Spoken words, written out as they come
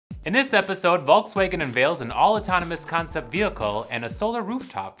In this episode, Volkswagen unveils an all-autonomous concept vehicle and a solar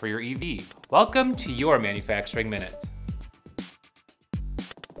rooftop for your EV. Welcome to your Manufacturing Minute.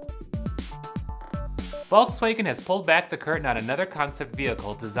 Volkswagen has pulled back the curtain on another concept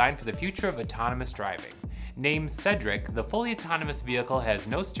vehicle designed for the future of autonomous driving. Named Sedric, the fully autonomous vehicle has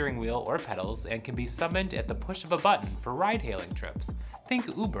no steering wheel or pedals and can be summoned at the push of a button for ride-hailing trips. Think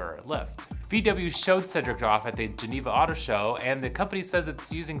Uber or Lyft. VW showed Sedric off at the Geneva Auto Show, and the company says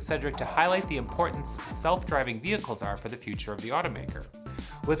it's using Sedric to highlight the importance self-driving vehicles are for the future of the automaker.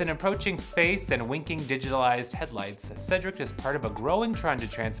 With an approaching face and winking digitalized headlights, Sedric is part of a growing trend to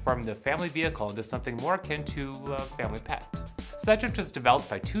transform the family vehicle into something more akin to a family pet. Sedric was developed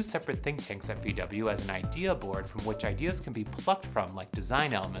by two separate think tanks at VW as an idea board from which ideas can be plucked from, like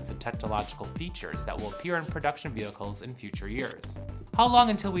design elements and technological features that will appear in production vehicles in future years. How long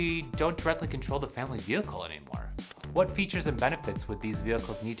until we don't directly control the family vehicle anymore? What features and benefits would these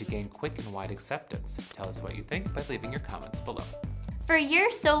vehicles need to gain quick and wide acceptance? Tell us what you think by leaving your comments below. For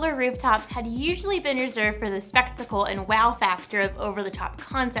years, solar rooftops had usually been reserved for the spectacle and wow factor of over-the-top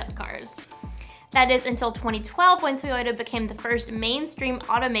concept cars. That is until 2012, when Toyota became the first mainstream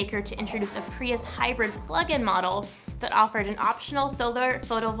automaker to introduce a Prius hybrid plug-in model that offered an optional solar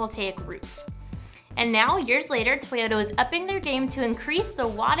photovoltaic roof. And now, years later, Toyota is upping their game to increase the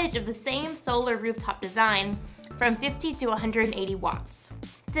wattage of the same solar rooftop design from 50 to 180 watts.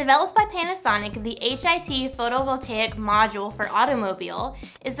 Developed by Panasonic, the HIT photovoltaic module for automobile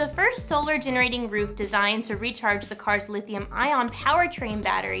is the first solar generating roof designed to recharge the car's lithium-ion powertrain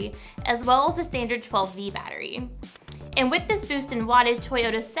battery, as well as the standard 12V battery. And with this boost in wattage,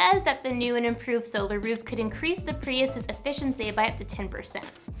 Toyota says that the new and improved solar roof could increase the Prius's efficiency by up to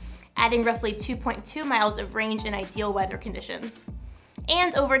 10%, adding roughly 2.2 miles of range in ideal weather conditions.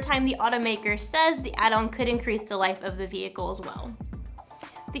 And over time, the automaker says the add-on could increase the life of the vehicle as well.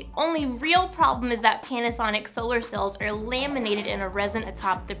 The only real problem is that Panasonic solar cells are laminated in a resin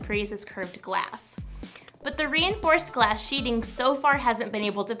atop the Prius's curved glass. But the reinforced glass sheeting so far hasn't been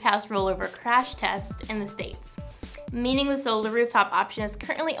able to pass rollover crash tests in the States, meaning the solar rooftop option is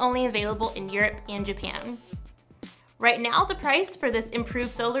currently only available in Europe and Japan. Right now, the price for this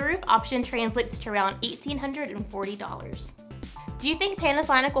improved solar roof option translates to around $1,840. Do you think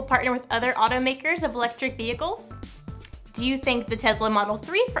Panasonic will partner with other automakers of electric vehicles? Do you think the Tesla Model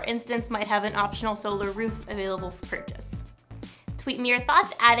 3, for instance, might have an optional solar roof available for purchase? Tweet me your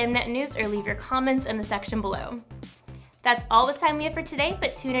thoughts at Mnet News or leave your comments in the section below. That's all the time we have for today,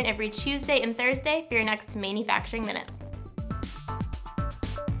 but tune in every Tuesday and Thursday for your next Manufacturing Minute.